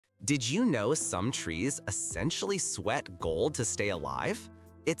Did you know some trees essentially sweat gold to stay alive?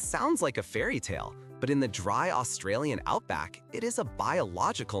 It sounds like a fairy tale, but in the dry Australian outback, it is a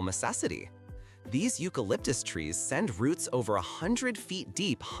biological necessity. These eucalyptus trees send roots over 100 feet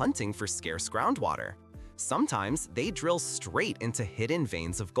deep hunting for scarce groundwater. Sometimes they drill straight into hidden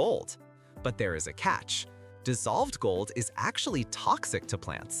veins of gold. But there is a catch. Dissolved gold is actually toxic to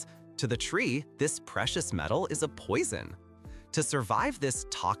plants. To the tree, this precious metal is a poison. To survive this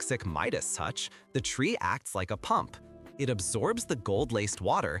toxic Midas touch, the tree acts like a pump. It absorbs the gold-laced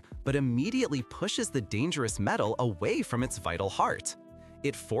water, but immediately pushes the dangerous metal away from its vital heart.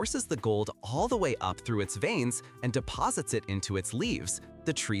 It forces the gold all the way up through its veins and deposits it into its leaves,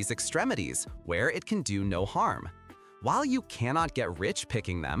 the tree's extremities, where it can do no harm. While you cannot get rich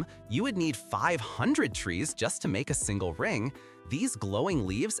picking them, you would need 500 trees just to make a single ring. These glowing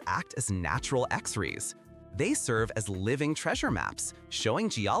leaves act as natural X-rays. They serve as living treasure maps, showing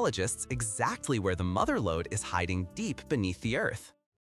geologists exactly where the mother lode is hiding deep beneath the earth.